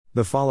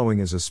The following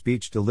is a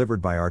speech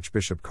delivered by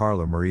Archbishop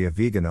Carlo Maria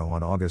Vigano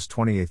on August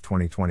 28,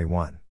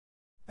 2021.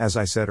 As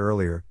I said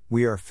earlier,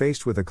 we are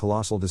faced with a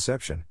colossal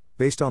deception,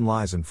 based on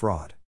lies and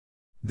fraud.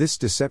 This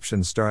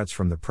deception starts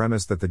from the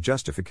premise that the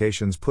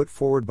justifications put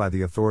forward by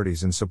the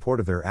authorities in support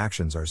of their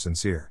actions are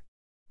sincere.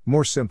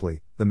 More simply,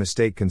 the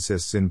mistake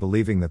consists in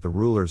believing that the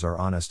rulers are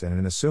honest and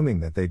in assuming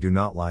that they do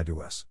not lie to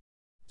us.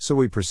 So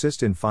we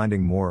persist in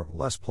finding more or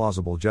less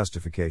plausible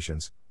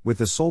justifications, with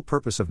the sole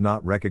purpose of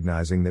not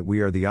recognizing that we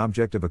are the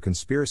object of a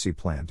conspiracy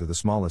plan to the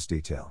smallest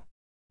detail.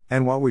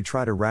 And while we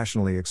try to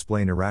rationally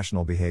explain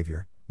irrational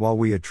behavior, while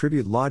we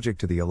attribute logic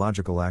to the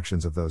illogical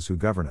actions of those who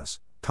govern us,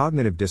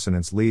 cognitive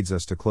dissonance leads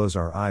us to close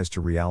our eyes to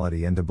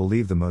reality and to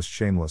believe the most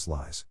shameless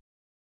lies.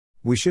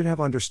 We should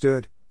have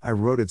understood, I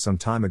wrote it some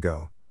time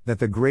ago, that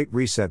the Great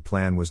Reset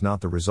plan was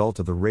not the result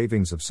of the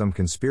ravings of some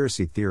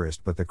conspiracy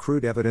theorist but the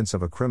crude evidence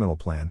of a criminal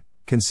plan,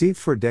 conceived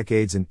for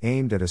decades and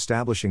aimed at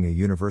establishing a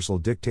universal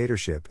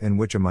dictatorship in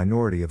which a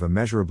minority of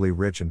immeasurably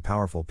rich and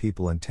powerful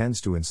people intends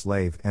to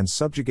enslave and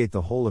subjugate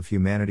the whole of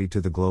humanity to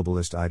the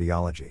globalist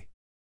ideology.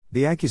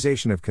 The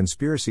accusation of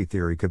conspiracy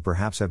theory could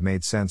perhaps have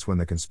made sense when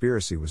the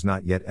conspiracy was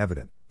not yet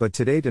evident, but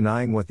today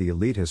denying what the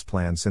elite has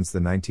planned since the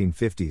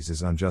 1950s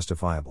is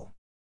unjustifiable.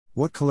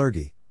 What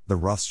Kalergi, the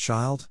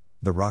Rothschild,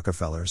 the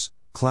Rockefellers,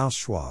 Klaus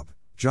Schwab,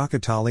 Jacques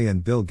Attali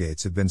and Bill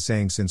Gates have been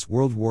saying since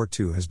World War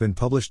II has been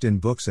published in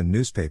books and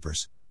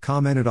newspapers,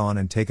 commented on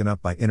and taken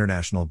up by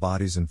international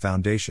bodies and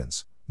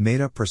foundations,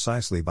 made up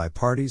precisely by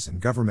parties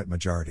and government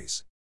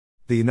majorities.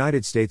 The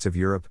United States of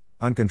Europe,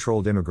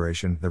 uncontrolled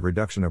immigration, the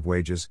reduction of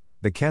wages,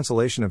 the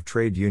cancellation of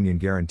trade union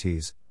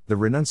guarantees, the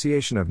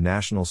renunciation of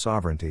national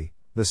sovereignty,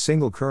 the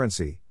single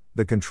currency,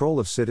 the control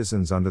of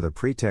citizens under the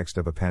pretext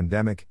of a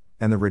pandemic,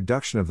 and the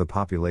reduction of the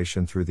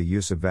population through the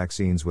use of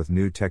vaccines with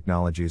new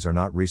technologies are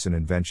not recent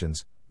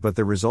inventions, but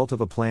the result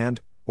of a planned,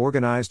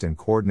 organized and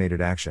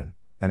coordinated action,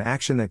 an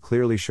action that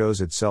clearly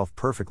shows itself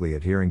perfectly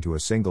adhering to a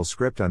single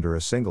script under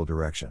a single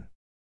direction.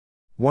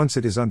 Once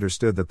it is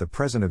understood that the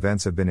present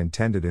events have been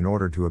intended in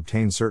order to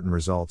obtain certain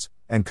results,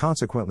 and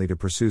consequently to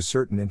pursue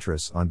certain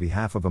interests on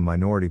behalf of a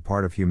minority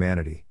part of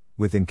humanity,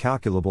 with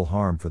incalculable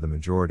harm for the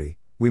majority,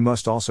 we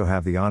must also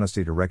have the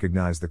honesty to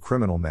recognize the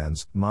criminal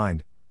men's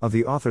mind of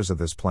the authors of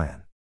this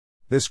plan.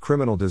 This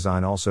criminal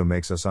design also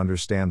makes us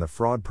understand the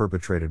fraud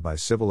perpetrated by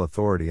civil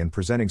authority in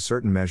presenting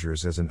certain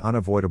measures as an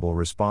unavoidable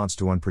response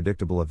to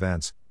unpredictable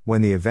events,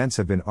 when the events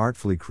have been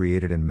artfully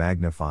created and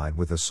magnified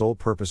with the sole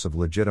purpose of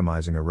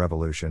legitimizing a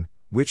revolution,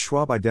 which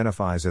Schwab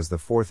identifies as the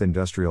Fourth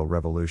Industrial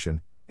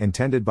Revolution,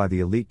 intended by the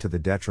elite to the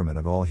detriment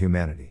of all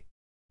humanity.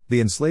 The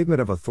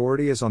enslavement of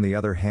authority is on the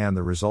other hand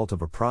the result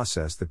of a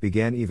process that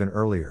began even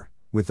earlier,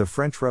 with the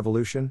French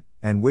Revolution,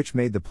 and which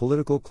made the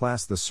political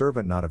class the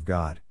servant not of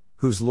God,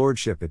 whose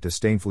lordship it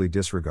disdainfully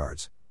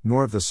disregards,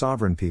 nor of the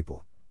sovereign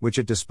people, which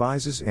it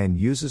despises and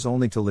uses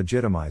only to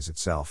legitimize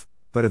itself,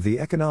 but of the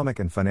economic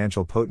and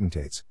financial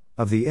potentates,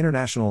 of the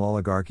international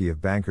oligarchy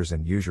of bankers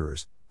and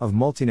usurers, of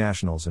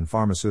multinationals and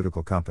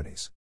pharmaceutical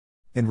companies.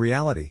 In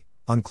reality,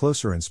 on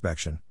closer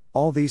inspection,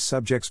 all these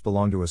subjects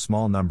belong to a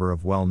small number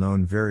of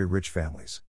well-known very rich families.